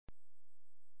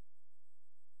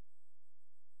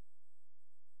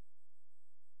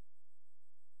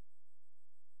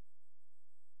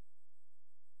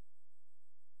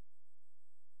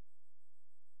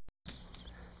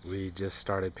We just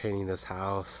started painting this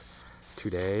house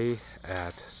today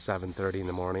at 7:30 in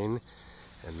the morning,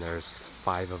 and there's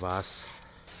 5 of us.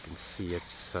 You can see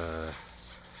it's a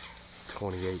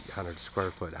 2,800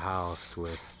 square foot house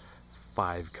with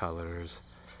 5 colors,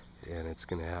 and it's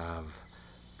gonna have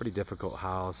a pretty difficult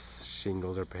house.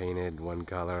 Shingles are painted one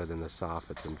color, then the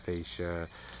soffits and fascia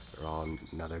are all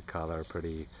another color.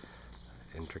 Pretty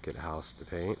intricate house to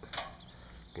paint.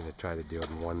 I'm gonna try to do it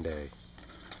in one day.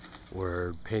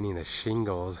 We're painting the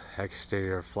shingles,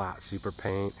 exterior flat super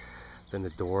paint. Then the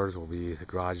garage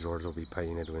doors will be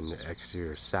painted with the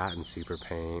exterior satin super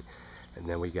paint. And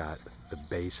then we got the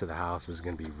base of the house is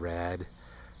going to be red.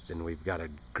 Then we've got a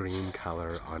green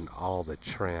color on all the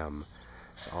trim.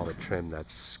 So all the trim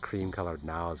that's cream colored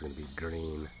now is going to be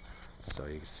green. So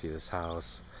you can see this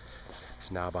house.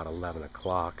 It's now about 11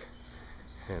 o'clock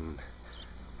and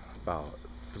about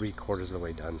 3/4 of the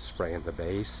way done spraying the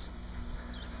base.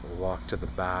 We'll walk to the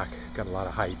back. Got a lot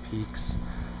of high peaks,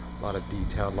 a lot of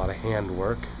detail, a lot of hand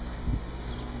work,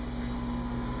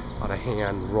 a lot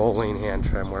of rolling hand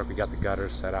trim work. We got the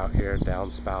gutters set out here,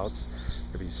 downspouts.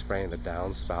 We'll be spraying the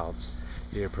downspouts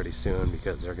here pretty soon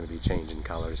because they're going to be changing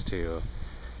colors too.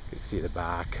 You can see the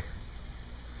back.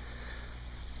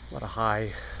 A lot of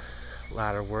high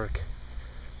ladder work.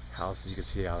 Houses, you can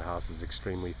see how the house is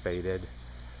extremely faded.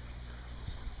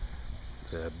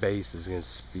 The base is going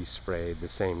to be sprayed the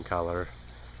same color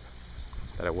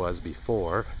that it was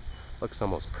before. Looks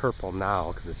almost purple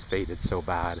now because it's faded so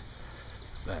bad,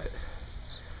 but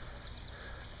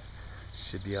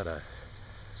should be able to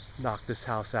knock this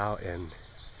house out in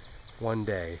one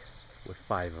day with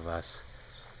 5 of us.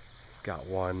 Got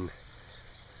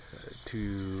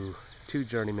two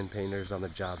journeyman painters on the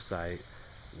job site,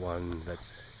 one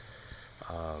that's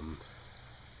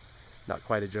not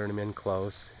quite a journeyman,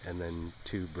 close, and then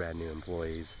 2 brand new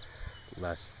employees,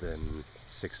 less than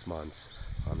 6 months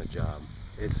on the job.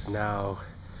 It's now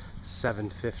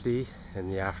 7:50 in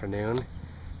the afternoon,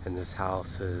 and this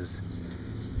house has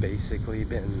basically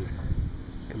been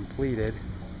completed.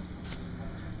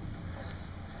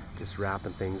 Just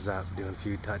wrapping things up, doing a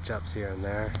few touch-ups here and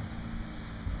there.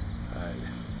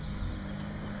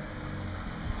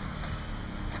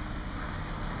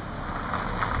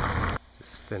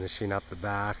 Just finishing up the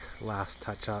back, last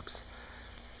touch-ups,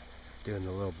 doing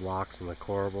the little blocks and the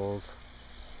corbels,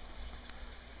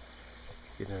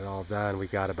 getting it all done. We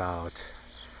got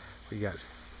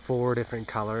 4 different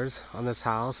colors on this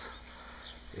house,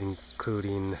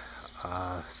 including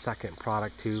second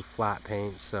product 2 flat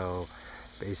paint. So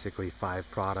basically 5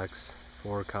 products,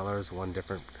 4 colors, 1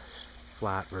 different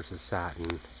flat versus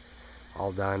satin,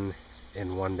 all done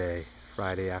in one day,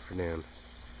 Friday afternoon.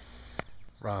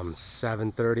 From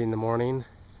 7:30 in the morning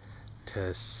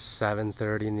to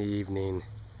 7:30 in the evening.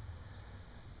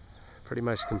 Pretty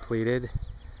much completed.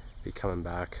 Be coming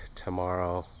back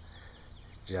tomorrow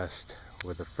just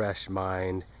with a fresh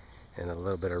mind and a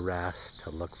little bit of rest to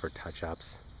look for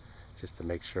touch-ups, just to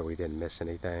make sure we didn't miss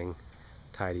anything,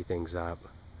 tidy things up,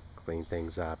 clean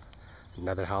things up.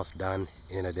 Another house done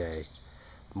in a day.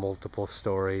 Multiple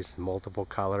stories, multiple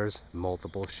colors,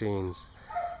 multiple sheens,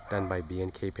 done by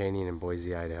B&K Painting in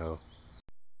Boise, Idaho.